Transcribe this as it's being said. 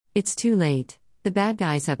It's too late, the bad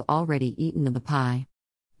guys have already eaten the pie.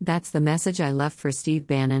 That's the message I left for Steve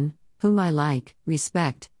Bannon, whom I like,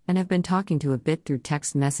 respect, and have been talking to a bit through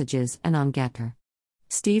text messages and on Getter.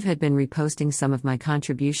 Steve had been reposting some of my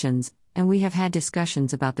contributions, and we have had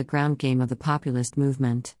discussions about the ground game of the populist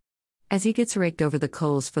movement. As he gets raked over the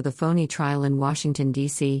coals for the phony trial in Washington,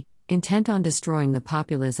 D.C., intent on destroying the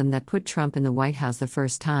populism that put Trump in the White House the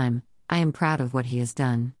first time, I am proud of what he has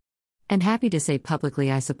done. And happy to say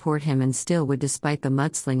publicly I support him and still would, despite the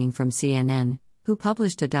mudslinging from CNN, who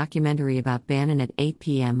published a documentary about Bannon at 8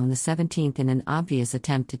 p.m. on the 17th in an obvious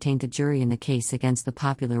attempt to taint the jury in the case against the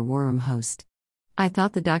popular war room host. I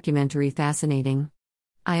thought the documentary fascinating.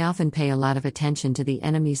 I often pay a lot of attention to the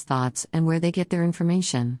enemy's thoughts and where they get their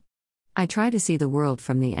information. I try to see the world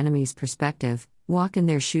from the enemy's perspective, walk in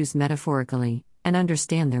their shoes metaphorically, and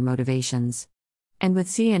understand their motivations. And with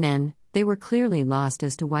CNN, they were clearly lost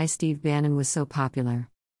as to why Steve Bannon was so popular.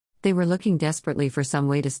 They were looking desperately for some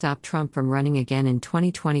way to stop Trump from running again in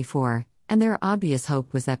 2024, and their obvious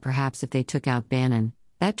hope was that perhaps if they took out Bannon,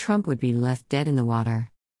 that Trump would be left dead in the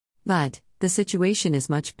water. But the situation is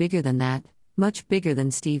much bigger than that, much bigger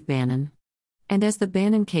than Steve Bannon. And as the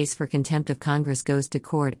Bannon case for contempt of Congress goes to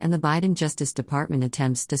court and the Biden Justice Department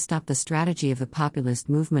attempts to stop the strategy of the populist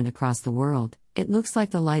movement across the world, it looks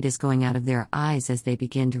like the light is going out of their eyes as they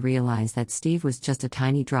begin to realize that Steve was just a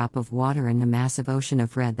tiny drop of water in a massive ocean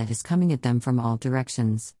of red that is coming at them from all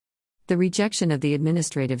directions. The rejection of the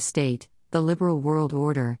administrative state, the liberal world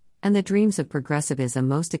order, and the dreams of progressivism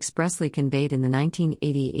most expressly conveyed in the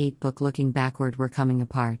 1988 book Looking Backward were coming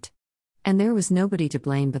apart. And there was nobody to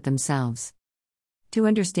blame but themselves. To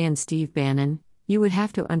understand Steve Bannon, you would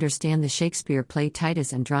have to understand the Shakespeare play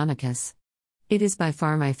Titus Andronicus. It is by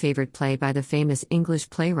far my favorite play by the famous English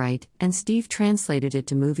playwright, and Steve translated it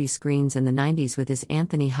to movie screens in the 90s with his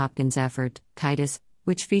Anthony Hopkins effort, Titus,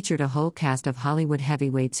 which featured a whole cast of Hollywood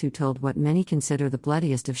heavyweights who told what many consider the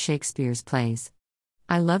bloodiest of Shakespeare's plays.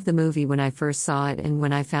 I loved the movie when I first saw it, and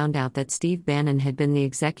when I found out that Steve Bannon had been the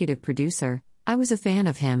executive producer, I was a fan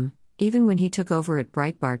of him, even when he took over at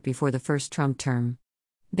Breitbart before the first Trump term.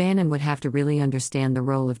 Bannon would have to really understand the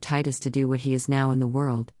role of Titus to do what he is now in the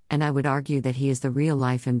world, and I would argue that he is the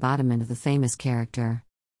real-life embodiment of the famous character.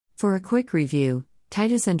 For a quick review,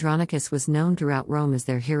 Titus Andronicus was known throughout Rome as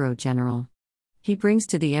their hero general. He brings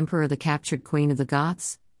to the emperor the captured queen of the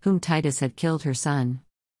Goths, whom Titus had killed her son.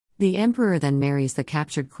 The emperor then marries the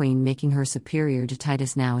captured queen, making her superior to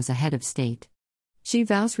Titus now as a head of state. She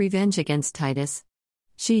vows revenge against Titus.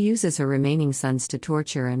 She uses her remaining sons to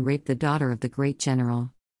torture and rape the daughter of the great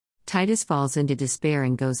general. Titus falls into despair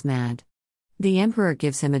and goes mad. The emperor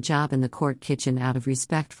gives him a job in the court kitchen out of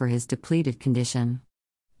respect for his depleted condition.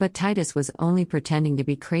 But Titus was only pretending to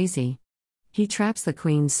be crazy. He traps the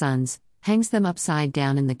queen's sons, hangs them upside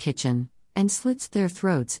down in the kitchen, and slits their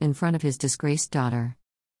throats in front of his disgraced daughter.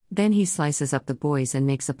 Then he slices up the boys and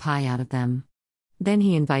makes a pie out of them. Then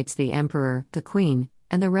he invites the emperor, the queen,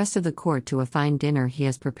 and the rest of the court to a fine dinner he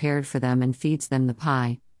has prepared for them and feeds them the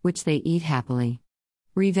pie, which they eat happily.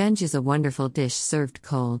 Revenge is a wonderful dish served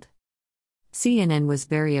cold. CNN was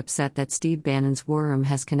very upset that Steve Bannon's war room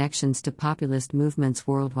has connections to populist movements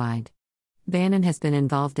worldwide. Bannon has been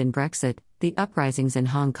involved in Brexit, the uprisings in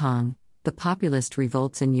Hong Kong, the populist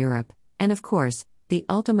revolts in Europe, and of course, the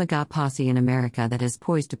Ultima posse in America that is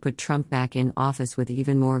poised to put Trump back in office with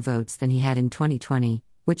even more votes than he had in 2020,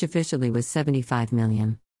 which officially was 75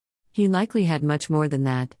 million. He likely had much more than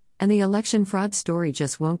that, and the election fraud story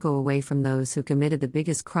just won't go away from those who committed the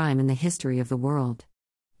biggest crime in the history of the world.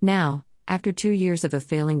 Now, after 2 years of a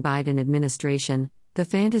failing Biden administration, the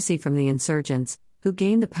fantasy from the insurgents, who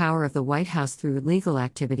gained the power of the White House through illegal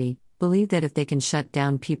activity, believe that if they can shut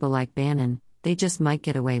down people like Bannon, they just might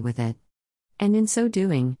get away with it. And in so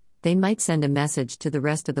doing, they might send a message to the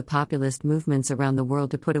rest of the populist movements around the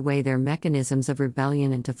world to put away their mechanisms of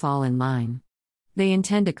rebellion and to fall in line. They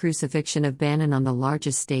intend a crucifixion of Bannon on the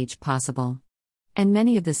largest stage possible. And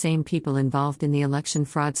many of the same people involved in the election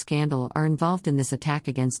fraud scandal are involved in this attack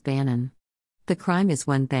against Bannon. The crime is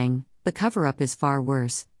one thing, the cover-up is far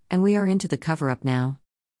worse, and we are into the cover-up now.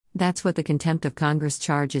 That's what the contempt of Congress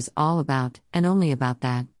charge is all about, and only about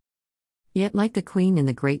that. Yet like the Queen in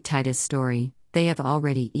the great Titus story, they have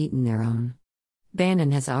already eaten their own.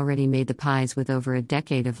 Bannon has already made the pies with over a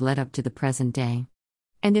decade of lead-up to the present day.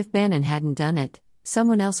 And if Bannon hadn't done it,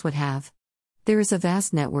 someone else would have. There is a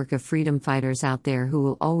vast network of freedom fighters out there who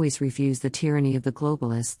will always refuse the tyranny of the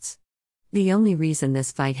globalists. The only reason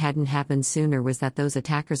this fight hadn't happened sooner was that those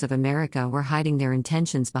attackers of America were hiding their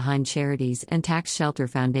intentions behind charities and tax shelter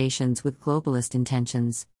foundations with globalist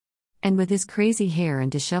intentions. And with his crazy hair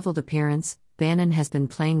and disheveled appearance, Bannon has been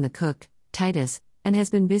playing the cook, Titus, and has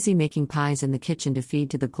been busy making pies in the kitchen to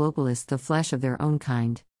feed to the globalists the flesh of their own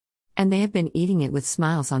kind. And they have been eating it with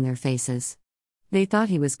smiles on their faces. They thought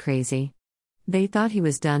he was crazy. They thought he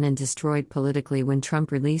was done and destroyed politically when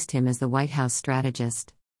Trump released him as the White House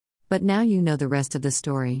strategist. But now you know the rest of the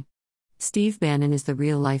story. Steve Bannon is the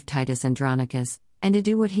real-life Titus Andronicus, and to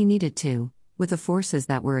do what he needed to, with the forces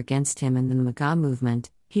that were against him and the MAGA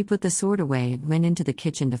movement, he put the sword away and went into the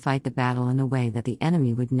kitchen to fight the battle in a way that the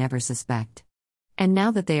enemy would never suspect. And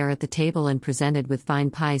now that they are at the table and presented with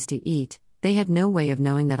fine pies to eat, they had no way of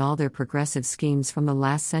knowing that all their progressive schemes from the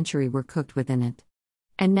last century were cooked within it.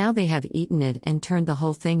 And now they have eaten it and turned the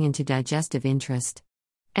whole thing into digestive interest.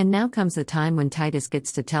 And now comes the time when Titus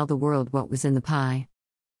gets to tell the world what was in the pie.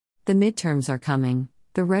 The midterms are coming,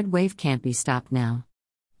 the red wave can't be stopped now.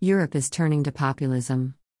 Europe is turning to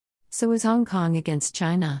populism. So is Hong Kong against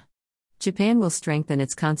China. Japan will strengthen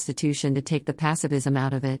its constitution to take the pacifism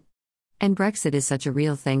out of it. And Brexit is such a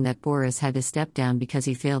real thing that Boris had to step down because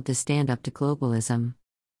he failed to stand up to globalism.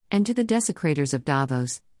 And to the desecrators of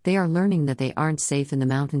Davos, they are learning that they aren't safe in the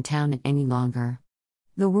mountain town any longer.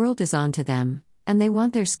 The world is on to them, and they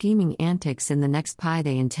want their scheming antics in the next pie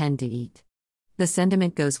they intend to eat. The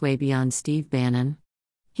sentiment goes way beyond Steve Bannon.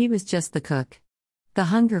 He was just the cook. The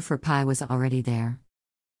hunger for pie was already there.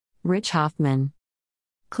 Rich Hoffman.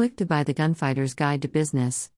 Click to buy the Gunfighter's Guide to Business.